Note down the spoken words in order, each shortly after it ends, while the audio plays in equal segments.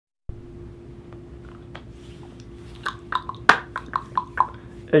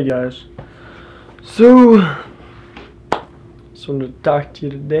Hey guys, so just wanted to talk to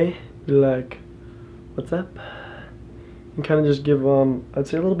you today, be like, what's up? And kind of just give I'd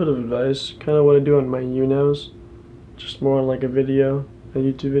say a little bit of advice, kind of what I do on my YouNows, just more like a video, a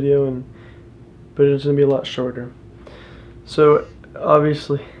YouTube video, but it's gonna be a lot shorter. So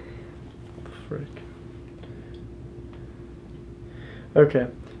obviously, frick. Okay,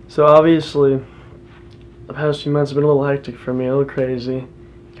 so obviously, the past few months have been a little hectic for me, a little crazy.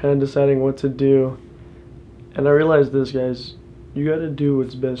 Kind of deciding what to do, and I realized this, guys, you gotta do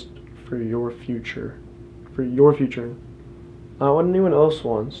what's best for your future, not what anyone else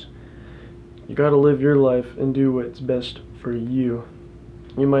wants. You gotta live your life and do what's best for you.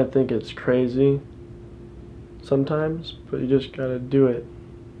 You might think it's crazy sometimes, but you just gotta do it,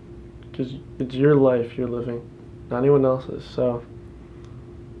 because it's your life you're living, not anyone else's. So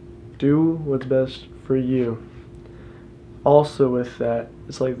do what's best for you. Also with that,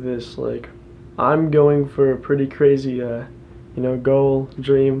 it's like this, like, I'm going for a pretty crazy goal,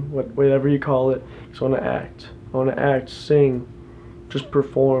 dream, whatever you call it. So I want to act, sing, just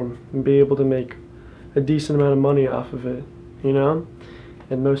perform, and be able to make a decent amount of money off of it,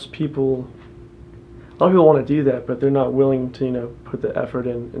 and most people, a lot of people want to do that, but they're not willing to put the effort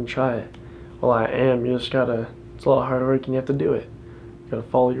in and try it. Well, I am. You just gotta, it's a lot of hard work, and you have to do it. You gotta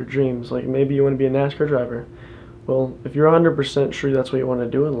follow your dreams. Like, maybe you want to be a NASCAR driver. Well, if you're 100% sure that's what you want to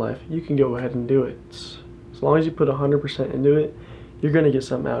do in life, you can go ahead and do it. As long as you put 100% into it, you're going to get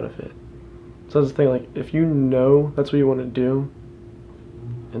something out of it. So that's the thing, like, if you know that's what you want to do,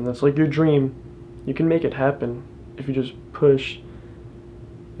 and that's like your dream, you can make it happen if you just push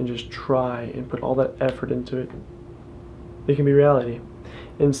and just try and put all that effort into it. It can be reality.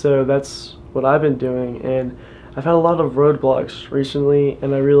 And so that's what I've been doing, and I've had a lot of roadblocks recently,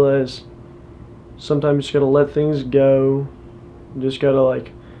 and I realized sometimes you just gotta let things go. You just gotta,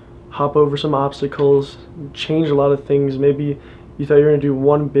 like, hop over some obstacles, change a lot of things. Maybe you thought you were gonna do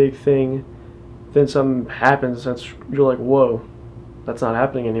one big thing, then something happens that's, you're like, whoa, that's not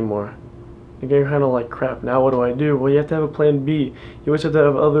happening anymore. You're kind of like, crap, now what do I do? Well, you have to have a plan B. You always have to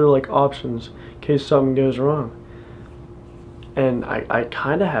have other, like, options in case something goes wrong. And I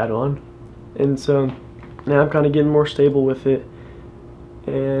kind of had one, and so now I'm kind of getting more stable with it.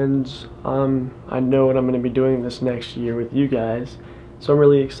 And I know what I'm going to be doing this next year with you guys, so I'm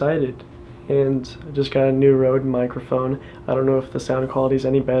really excited. And I just got a new Rode microphone. I don't know if the sound quality is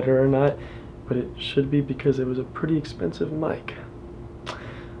any better or not, but it should be, because it was a pretty expensive mic.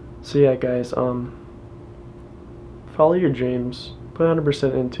 So yeah, guys, follow your dreams, put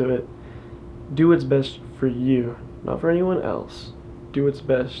 100% into it, do what's best for you, not for anyone else. Do what's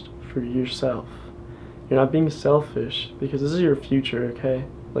best for yourself. You're not being selfish, because this is your future, okay?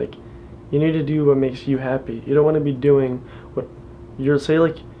 Like, you need to do what makes you happy. You don't want to be doing what you're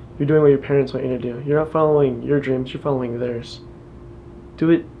doing what your parents want you to do. You're not following your dreams, you're following theirs. Do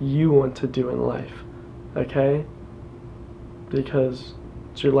what you want to do in life, okay? Because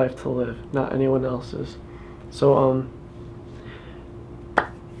it's your life to live, not anyone else's. So,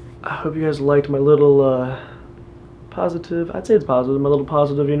 I hope you guys liked my little, positive, I'd say it's positive, my little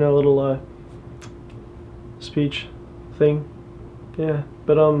positive, little, speech thing. Yeah,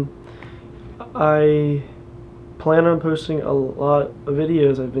 but I plan on posting a lot of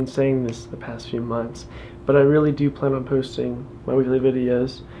videos. I've been saying this the past few months, but I really do plan on posting my weekly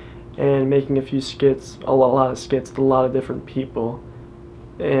videos and making a few skits, a lot of skits with a lot of different people.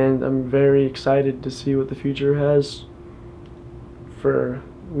 And I'm very excited to see what the future has for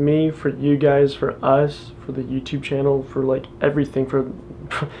me, for you guys, for us, for the YouTube channel, for, like, everything, for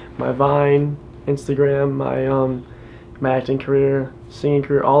my Vine, Instagram, my acting career, singing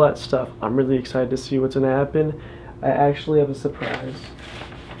career, all that stuff. I'm really excited to see what's gonna happen. I actually have a surprise.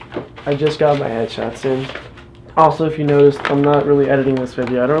 I just got my headshots in. Also, if you noticed, I'm not really editing this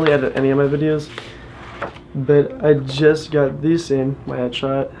video. I don't really edit any of my videos, but I just got this in, my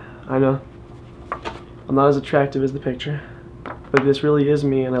headshot. I know I'm not as attractive as the picture, but this really is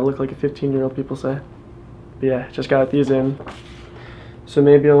me, and I look like a 15-year-old, people say. But yeah, just got these in. So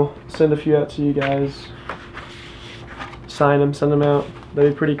maybe I'll send a few out to you guys. Sign them, send them out.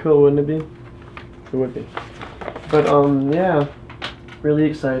 That'd be pretty cool, wouldn't it be? It would be. But yeah, really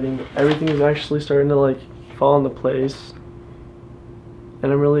exciting. Everything is actually starting to, like, fall into place,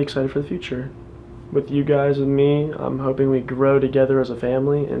 and I'm really excited for the future. With you guys and me, I'm hoping we grow together as a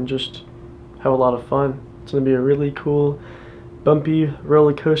family and just have a lot of fun. It's gonna be a really cool, bumpy,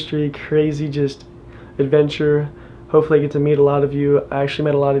 roller coastery, crazy, just adventure. Hopefully I get to meet a lot of you. I actually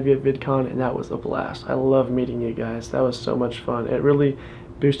met a lot of you at VidCon, and that was a blast. I love meeting you guys. That was so much fun. It really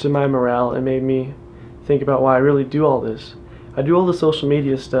boosted my morale and made me think about why I really do all this. I do all the social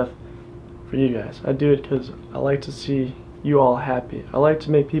media stuff for you guys. I do it because I like to see you all happy. I like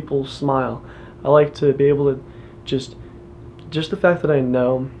to make people smile. I like to be able to just the fact that I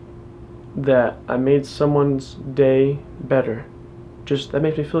know that I made someone's day better, just that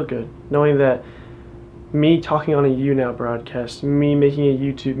makes me feel good. Knowing that me talking on a YouNow broadcast, me making a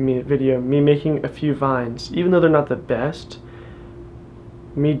YouTube video, me making a few Vines, even though they're not the best,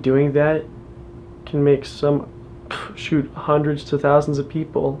 me doing that can make hundreds to thousands of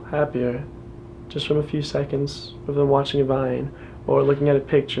people happier just from a few seconds of them watching a Vine or looking at a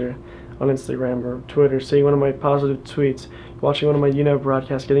picture on Instagram or Twitter, seeing one of my positive tweets, watching one of my YouNow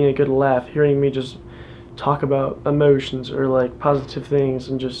broadcasts, getting a good laugh, hearing me just talk about emotions or like positive things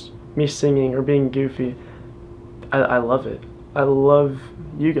and just me singing or being goofy. I love it. I love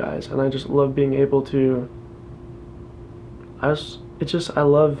you guys, and I just love being able to I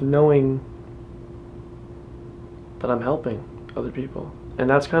love knowing that I'm helping other people. And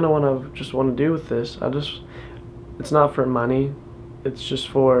that's kind of what I just want to do with this. It's not for money. It's just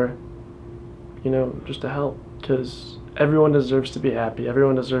for, just to help, because everyone deserves to be happy.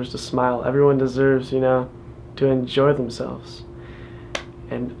 Everyone deserves to smile. Everyone deserves, to enjoy themselves.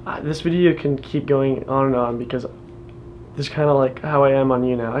 And this video can keep going on and on, because this is kind of like how I am on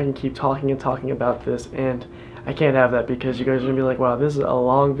YouNow. I can keep talking and talking about this, and I can't have that, because you guys are going to be like, wow, this is a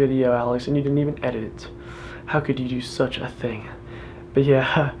long video, Alex, and you didn't even edit it. How could you do such a thing? But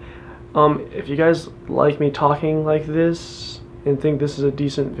yeah, if you guys like me talking like this and think this is a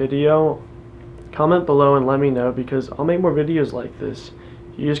decent video, comment below and let me know, because I'll make more videos like this.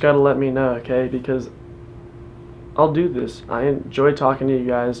 You just gotta let me know, okay? Because I'll do this. I enjoy talking to you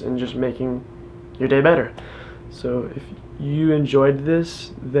guys and just making your day better. So if you enjoyed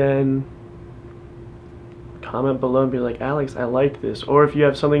this, then comment below and be like, Alex, I like this. Or if you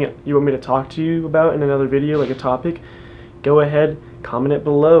have something you want me to talk to you about in another video, like a topic, go ahead, comment it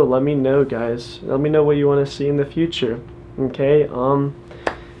below. Let me know, guys. Let me know what you want to see in the future. Okay,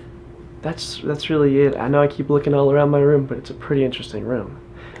 that's really it. I know I keep looking all around my room, but it's a pretty interesting room.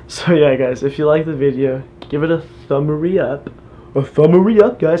 So yeah, guys, if you like the video, give it a thumbery up. A thumbery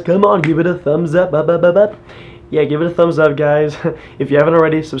up, guys. Come on, give it a thumbs up. Yeah, give it a thumbs up, guys. If you haven't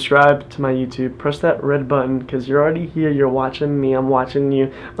already, subscribe to my YouTube. Press that red button, because you're already here. You're watching me. I'm watching you.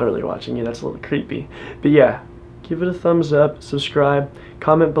 I'm not really watching you. That's a little creepy. But yeah, give it a thumbs up. Subscribe.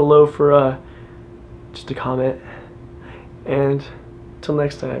 Comment below for just a comment. And till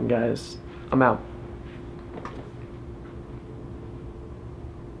next time, guys, I'm out.